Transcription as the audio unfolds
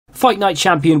Fight Night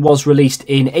Champion was released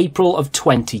in April of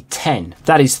 2010.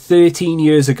 That is 13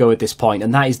 years ago at this point,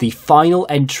 and that is the final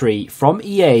entry from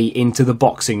EA into the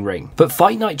boxing ring. But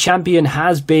Fight Night Champion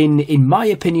has been, in my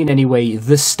opinion anyway,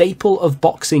 the staple of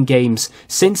boxing games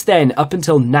since then up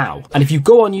until now. And if you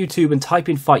go on YouTube and type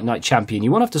in Fight Night Champion, you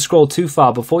won't have to scroll too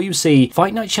far before you see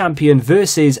Fight Night Champion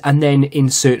versus and then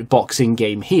insert boxing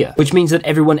game here, which means that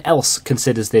everyone else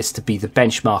considers this to be the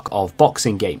benchmark of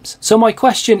boxing games. So my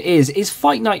question is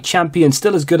Fight Night Champion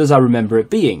still as good as I remember it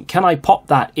being? Can I pop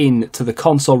that into the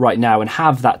console right now and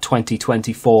have that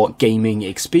 2024 gaming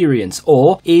experience?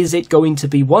 Or is it going to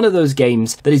be one of those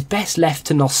games that is best left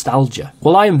to nostalgia?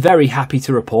 Well, I am very happy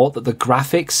to report that the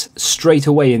graphics straight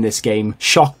away in this game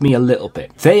shocked me a little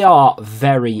bit. They are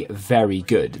very, very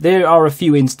good. There are a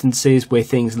few instances where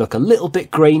things look a little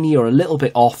bit grainy or a little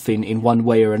bit off in one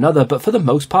way or another, but for the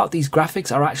most part, these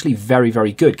graphics are actually very,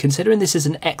 very good. Considering this is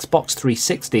an Xbox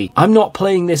 360, I'm not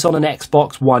playing this on an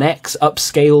Xbox One X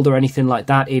upscaled or anything like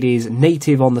that. It is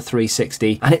native on the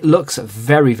 360 and it looks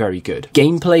very, very good.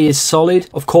 Gameplay is solid.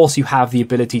 Of course, you have the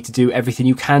ability to do everything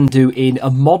you can do in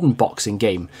a modern boxing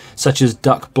game, such as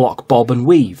duck, block, bob and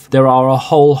weave. There are a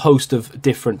whole host of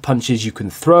different punches you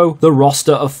can throw. The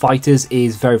roster of fighters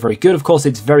is very, very good. Of course,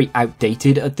 it's very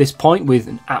outdated at this point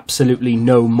with absolutely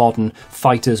no modern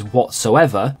fighters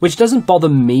whatsoever, which doesn't bother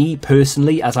me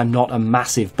personally as I'm not a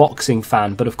massive boxing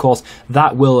fan, but of course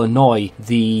that will annoy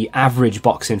the average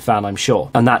boxing fan, I'm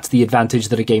sure. And that's the advantage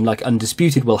that a game like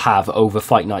Undisputed will have over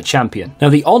Fight Night Champion. Now,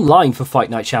 the online for Fight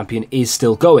Night Champion is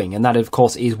still going, and that of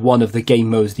course is one of the game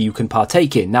modes that you can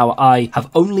partake in. Now, I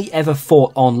have only ever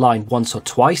fought online once or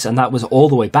twice, and that was all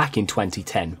the way back in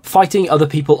 2010. Fighting other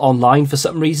people online for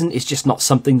some reason is just not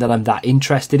something that I'm that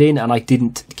interested in, and I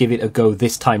didn't give it a go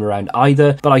this time around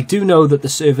either, but I do know that the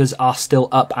servers are still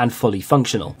up and fully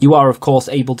functional. You are of course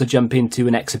able to jump into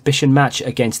an exhibition match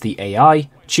against the AI,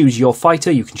 choose your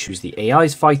fighter, you can choose the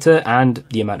AI's fighter and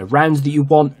the amount of rounds that you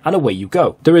want, and away you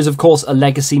go. There is of course a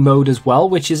legacy mode as well,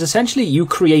 which is essentially you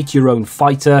create your own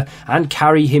fighter and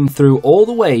carry him through all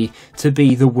the way to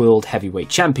be the world heavyweight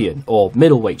champion or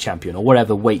middleweight champion or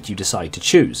whatever weight you decide to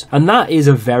choose. And that is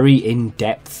a very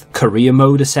in-depth career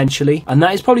mode essentially, and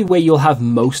that is probably where you'll have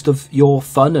most of your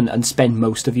fun and spend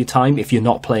most of your time if you're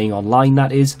not playing online,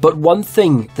 that is. But one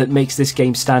thing that makes this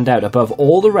game stand out above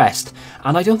all the rest,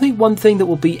 and I don't think one thing that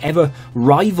will be ever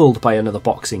rivaled by another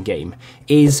boxing game,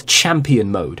 is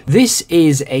Champion Mode. This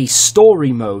is a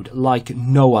story mode like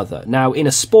no other. Now, in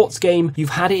a sports game, you've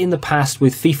had it in the past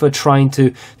with FIFA trying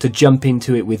to jump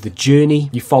into it with The Journey.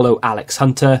 You follow Alex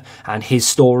Hunter and his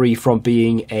story from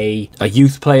being a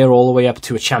youth player all the way up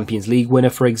to a Champions League winner,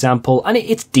 for example, and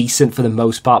it's decent for the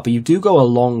most part, but you do go a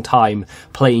long time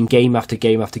playing game after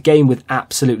game after game with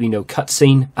absolutely no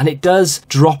cutscene, and it does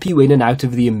drop you in and out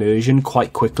of the immersion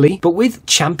quite quickly. But with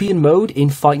Champion Mode in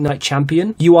Fight Night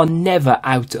Champion, you are never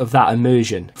out of that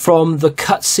immersion. From the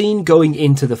cutscene going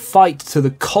into the fight to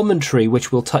the commentary,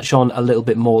 which we'll touch on a little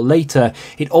bit more later,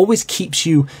 it always keeps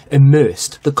you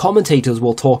immersed. The commentators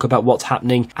will talk about what's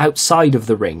happening outside of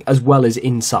the ring as well as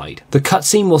inside. The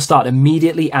cutscene will start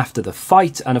immediately after the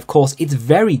fight, and of course it's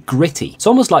very gritty. It's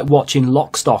almost like watching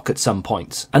Lock, Stock at some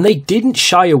points. And they didn't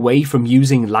shy away from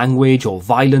using language or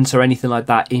violence or anything like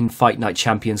that in Fight Night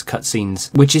Champion's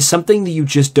cutscenes, which is something that you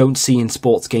just don't see in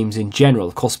sports games in general.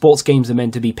 Of course, sports games are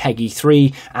meant to be PEGI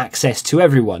 3, access to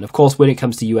everyone. Of course, when it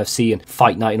comes to UFC and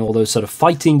Fight Night and all those sort of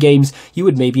fighting games, you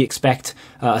would maybe expect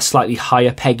a slightly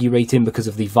higher PEGI rating because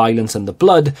of the violence and the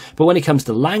blood, but when it comes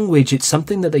to language, it's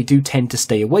something that they do tend to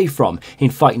stay away from. In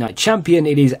Fight Night Champion,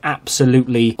 it is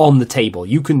absolutely on the table.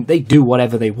 They do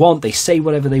whatever they want, they say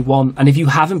whatever they want, and if you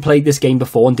haven't played this game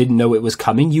before and didn't know it was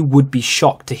coming, you would be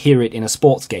shocked to hear it in a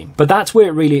sports game. But that's where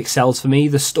it really excels for me.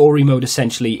 The story mode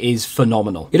essentially is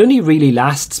phenomenal. It only really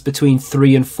lasts between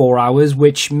 3 and 4 hours,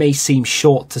 which may seem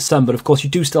short to some, but of course you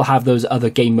do still have those other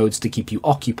game modes to keep you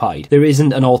occupied. There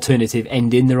isn't an alternative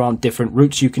ending, there aren't different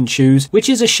routes you can choose, which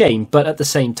is a shame, but at the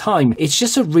same time, it's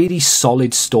just a really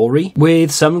solid story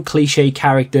with some cliche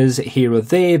characters here or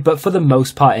there, but for the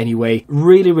most part anyway,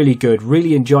 really, really good.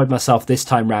 Really enjoyed myself this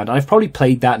time round. I've probably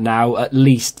played that now at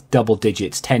least double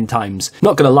digits, 10 times.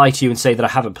 Not gonna lie to you and say that I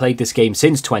haven't played this game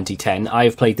since 2010. I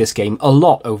have played this game game a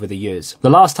lot over the years. The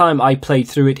last time I played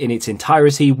through it in its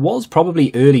entirety was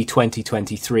probably early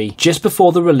 2023, just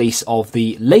before the release of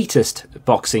the latest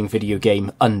boxing video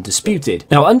game, Undisputed.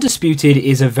 Now, Undisputed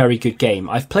is a very good game.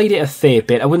 I've played it a fair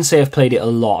bit. I wouldn't say I've played it a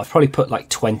lot. I've probably put like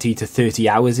 20 to 30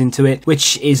 hours into it,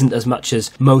 which isn't as much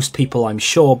as most people, I'm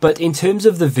sure. But in terms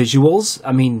of the visuals,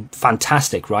 I mean,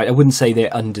 fantastic, right? I wouldn't say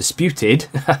they're undisputed.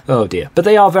 Oh dear. But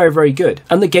they are very, very good.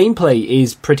 And the gameplay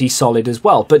is pretty solid as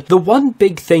well. But the one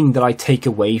big thing that I take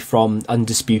away from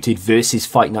Undisputed versus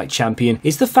Fight Night Champion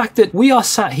is the fact that we are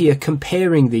sat here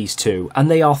comparing these two, and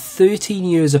they are 13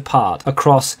 years apart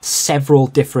across several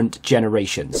different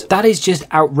generations. That is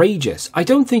just outrageous. I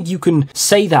don't think you can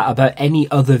say that about any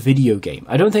other video game.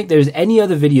 I don't think there's any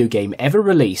other video game ever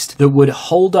released that would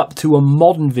hold up to a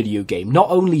modern video game, not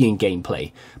only in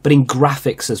gameplay, but in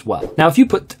graphics as well. Now, if you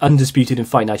put Undisputed and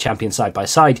Fight Night Champion side by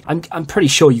side, I'm pretty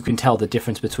sure you can tell the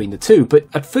difference between the two, but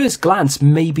at first glance,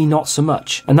 maybe not so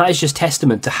much. And that is just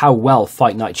testament to how well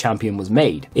Fight Night Champion was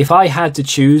made. If I had to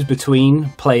choose between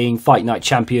playing Fight Night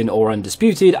Champion or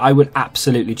Undisputed, I would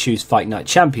absolutely choose Fight Night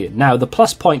Champion. Now, the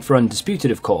plus point for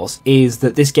Undisputed, of course, is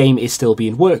that this game is still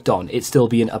being worked on. It's still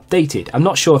being updated. I'm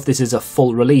not sure if this is a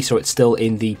full release or it's still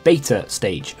in the beta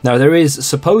stage. Now, there is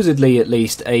supposedly at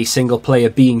least a single player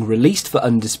being released for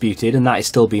Undisputed, and that is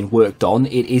still being worked on.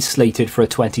 It is slated for a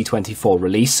 2024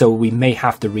 release, so we may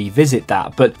have to revisit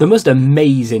that. But the most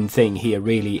amazing thing here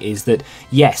really is that,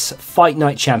 yes, Fight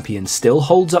Night Champion still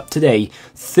holds up today,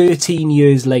 13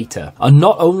 years later. And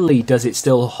not only does it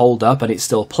still hold up and it's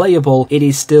still playable, it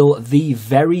is still the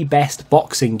very best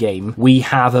boxing game we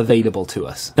have available to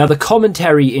us. Now, the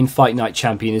commentary in Fight Night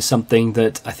Champion is something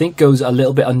that I think goes a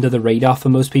little bit under the radar for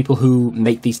most people who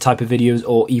make these type of videos,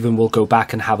 or even will go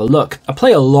back and have a look. I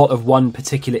play a lot of one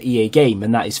particular EA game,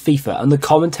 and that is FIFA, and the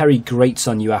commentary grates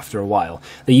on you after a while.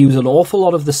 They use an awful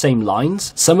lot of the same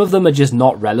lines. Some of them are just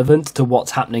not relevant to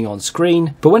what's happening on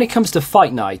screen, but when it comes to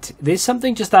Fight Night, there's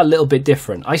something just that little bit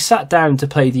different. I sat down to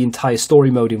play the entire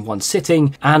story mode in one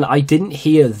sitting, and I didn't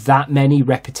hear that many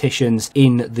repetitions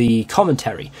in the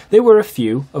commentary. There were a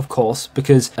few, of course,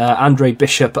 because Andre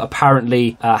Bishop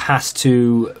apparently has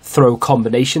to throw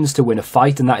combinations to win a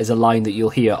fight, and that is a line that you'll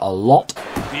hear a lot.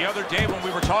 The other day when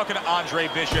we were talking to Andre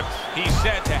Bishop, he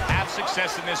said to have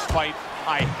success in this fight,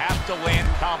 I have to land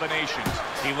combinations.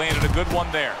 He landed a good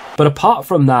one there. But apart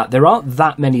from that, there aren't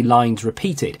that many lines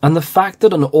repeated. And the fact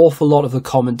that an awful lot of the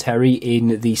commentary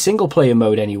in the single player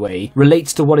mode anyway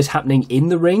relates to what is happening in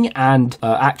the ring and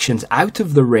actions out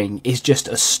of the ring is just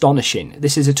astonishing.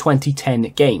 This is a 2010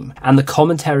 game, and the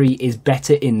commentary is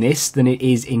better in this than it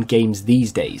is in games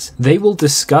these days. They will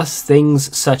discuss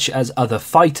things such as other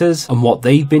fighters and what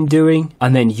they've been doing,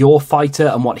 and then your fighter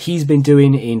and what he's been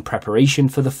doing in preparation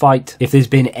for the fight. If there's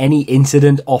been any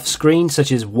incident off screen,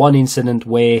 such as one incident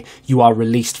where you are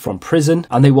released from prison,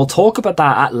 and they will talk about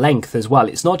that at length as well.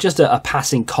 It's not just a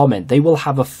passing comment. They will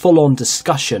have a full-on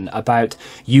discussion about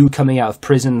you coming out of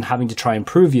prison and having to try and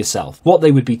prove yourself. What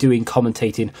they would be doing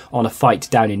commentating on a fight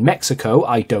down in Mexico,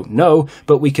 I don't know,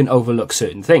 but we can overlook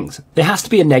certain things. There has to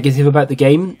be a negative about the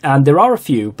game, and there are a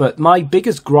few, but my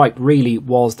biggest gripe really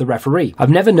was the referee. I've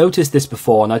never noticed this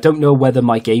before, and I don't know whether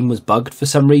my game was bugged for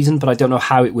some reason, but I don't know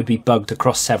how it would be bugged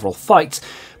across several fights,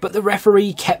 but the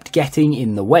referee kept getting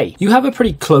in the way. You have a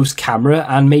pretty close camera,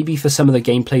 and maybe for some of the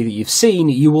gameplay that you've seen,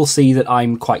 you will see that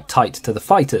I'm quite tight to the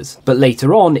fighters. But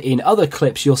later on, in other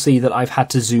clips, you'll see that I've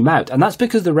had to zoom out, and that's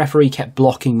because the referee kept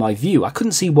blocking my view. I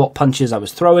couldn't see what punches I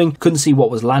was throwing, couldn't see what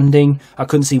was landing, I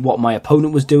couldn't see what my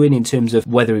opponent was doing in terms of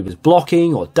whether he was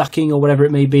blocking or ducking or whatever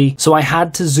it may be. So I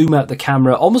had to zoom out the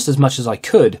camera almost as much as I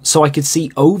could, so I could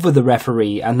see over the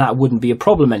referee, and that wouldn't be a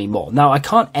problem anymore. Now, I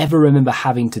can't ever remember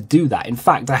having to do that. In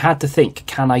fact, I had to think,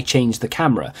 can I change the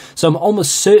camera? So I'm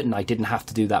almost certain I didn't have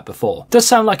to do that before. Does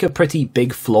sound like a pretty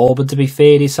big flaw, but to be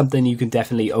fair, it is something you can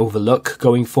definitely overlook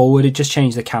going forward. It just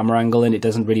changed the camera angle and it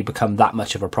doesn't really become that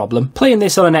much of a problem. Playing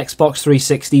this on an Xbox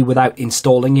 360 without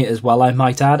installing it as well, I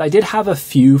might add, I did have a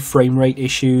few frame rate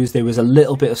issues. There was a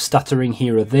little bit of stuttering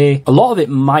here or there. A lot of it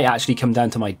might actually come down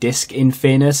to my disc, in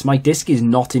fairness. My disc is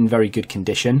not in very good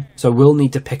condition, so I will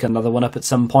need to pick another one up at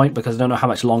some point because I don't know how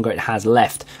much longer it has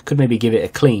left. Could maybe give it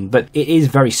a clean, but it is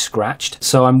very scratched,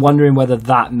 so I'm wondering whether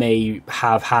that may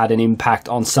have had an impact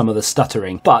on some of the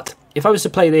stuttering. But If I was to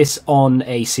play this on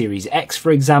a Series X,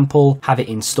 for example, have it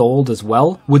installed as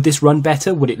well, would this run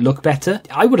better? Would it look better?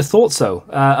 I would have thought so.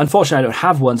 Unfortunately, I don't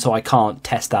have one, so I can't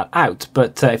test that out.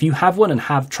 But if you have one and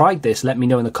have tried this, let me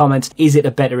know in the comments, is it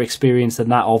a better experience than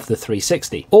that of the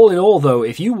 360? All in all, though,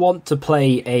 if you want to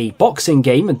play a boxing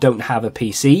game and don't have a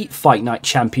PC, Fight Night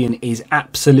Champion is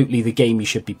absolutely the game you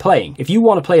should be playing. If you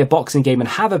want to play a boxing game and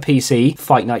have a PC,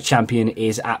 Fight Night Champion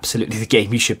is absolutely the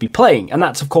game you should be playing. And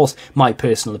that's, of course, my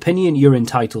personal opinion. You're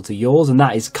entitled to yours, and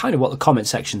that is kind of what the comment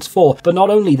section's for. But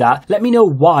not only that, let me know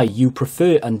why you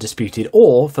prefer Undisputed,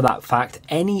 or for that fact,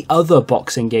 any other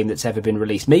boxing game that's ever been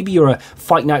released. Maybe you're a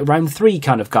Fight Night Round 3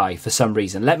 kind of guy for some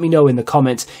reason. Let me know in the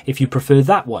comments if you prefer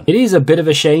that one. It is a bit of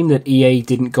a shame that EA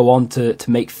didn't go on to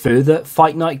make further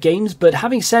Fight Night games, but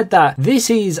having said that, this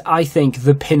is, I think,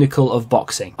 the pinnacle of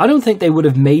boxing. I don't think they would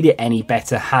have made it any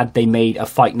better had they made a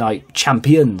Fight Night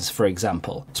Champions, for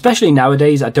example. Especially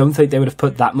nowadays, I don't think they would have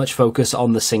put that much focus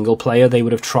on the single player. They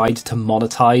would have tried to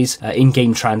monetize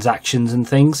in-game transactions and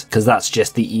things, because that's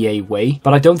just the EA way.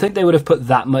 But I don't think they would have put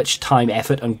that much time,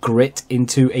 effort, and grit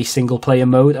into a single player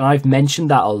mode, and I've mentioned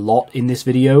that a lot in this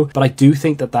video, but I do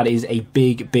think that that is a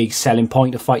big selling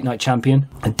point of Fight Night Champion,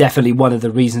 and definitely one of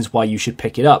the reasons why you should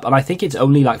pick it up. And I think it's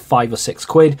only like £5 or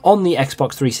 £6 on the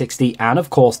Xbox 360 and of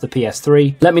course the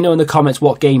PS3. Let me know in the comments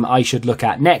what game I should look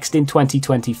at next in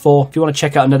 2024. If you want to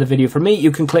check out another video from me,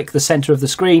 you can click the center of the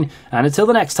screen, and until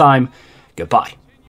the next time, goodbye.